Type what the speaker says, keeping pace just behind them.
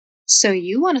So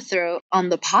you want to throw on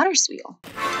the potter's wheel.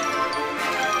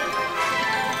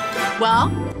 Well,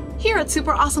 here at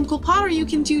Super Awesome Cool Pottery, you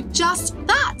can do just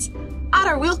that. At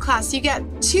our wheel class, you get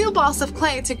 2 balls of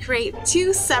clay to create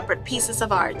 2 separate pieces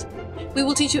of art. We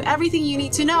will teach you everything you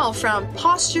need to know, from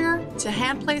posture to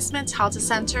hand placement, how to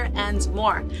center, and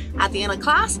more. At the end of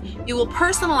class, you will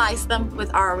personalize them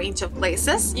with our range of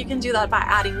glazes. You can do that by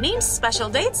adding names, special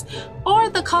dates, or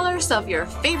the colors of your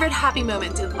favorite happy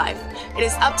moment in life. It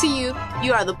is up to you.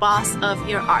 You are the boss of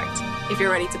your art. If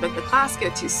you're ready to book the class, go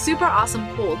to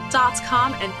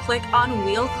superawesomecool.com and click on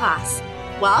Wheel Class.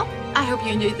 Well, I hope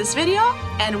you enjoyed this video,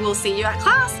 and we'll see you at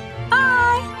class.